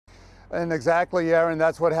And exactly, Aaron,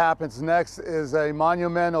 that's what happens next is a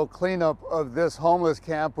monumental cleanup of this homeless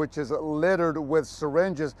camp, which is littered with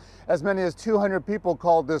syringes. As many as 200 people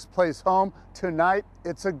called this place home. Tonight,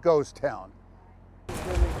 it's a ghost town.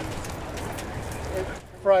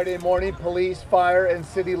 Friday morning, police, fire, and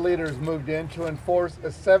city leaders moved in to enforce a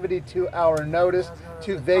 72-hour notice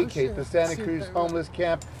to vacate the Santa Cruz homeless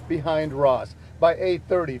camp behind Ross. By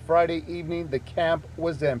 8:30 Friday evening, the camp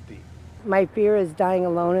was empty. My fear is dying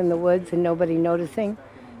alone in the woods and nobody noticing,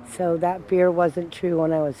 so that fear wasn't true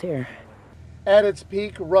when I was here. At its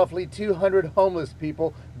peak, roughly 200 homeless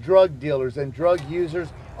people, drug dealers, and drug users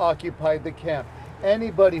occupied the camp.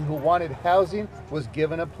 Anybody who wanted housing was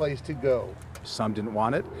given a place to go. Some didn't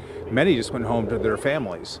want it. Many just went home to their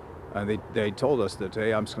families. They told us that,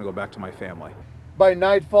 hey, I'm just going to go back to my family. By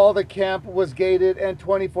nightfall, the camp was gated and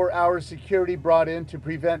 24-hour security brought in to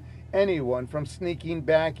prevent anyone from sneaking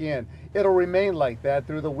back in. It'll remain like that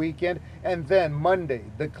through the weekend, and then Monday,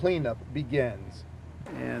 the cleanup begins.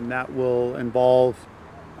 And that will involve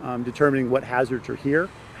determining what hazards are here,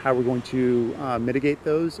 how we're going to mitigate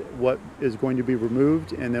those, what is going to be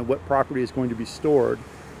removed, and then what property is going to be stored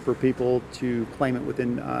for people to claim it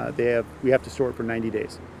within, we have to store it for 90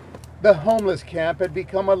 days. The homeless camp had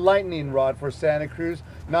become a lightning rod for Santa Cruz,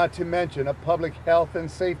 not to mention a public health and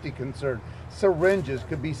safety concern. Syringes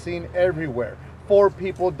could be seen everywhere. 4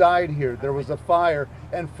 people died here. There was a fire,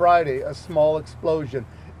 and Friday, a small explosion.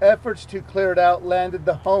 Efforts to clear it out landed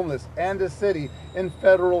the homeless and the city in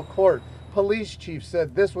federal court. Police chief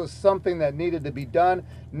said this was something that needed to be done.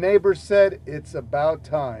 Neighbors said it's about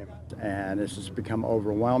time. And this has become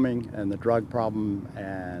overwhelming, and the drug problem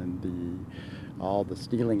and all the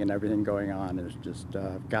stealing and everything going on has just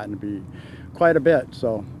gotten to be quite a bit.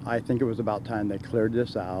 So I think it was about time they cleared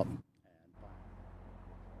this out.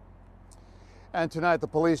 And tonight, the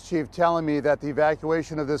police chief telling me that the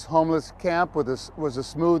evacuation of this homeless camp was a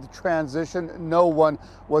smooth transition. No one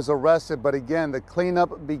was arrested. But again, the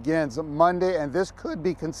cleanup begins Monday, and this could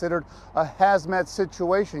be considered a hazmat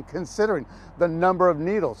situation, considering the number of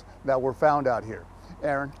needles that were found out here.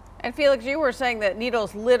 Aaron? And Felix, you were saying that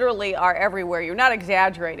needles literally are everywhere. You're not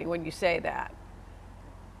exaggerating when you say that.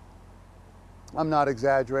 I'm not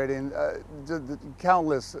exaggerating. The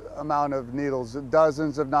countless amount of needles,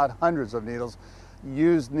 dozens if not hundreds of needles,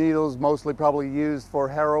 used needles, mostly probably used for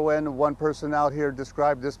heroin. One person out here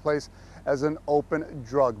described this place as an open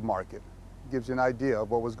drug market. Gives you an idea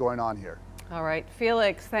of what was going on here. All right,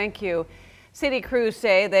 Felix, thank you. City crews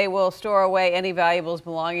say they will store away any valuables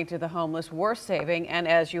belonging to the homeless worth saving, and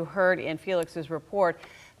as you heard in Felix's report,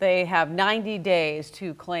 they have 90 days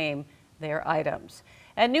to claim their items.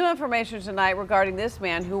 And new information tonight regarding this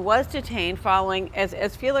man who was detained following,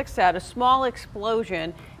 as Felix said, a small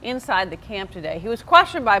explosion inside the camp today. He was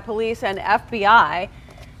questioned by police and FBI.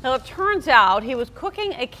 Now, it turns out he was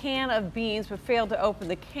cooking a can of beans but failed to open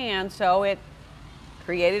the can, so it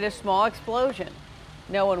created a small explosion.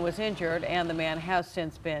 No one was injured, and the man has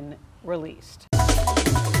since been released.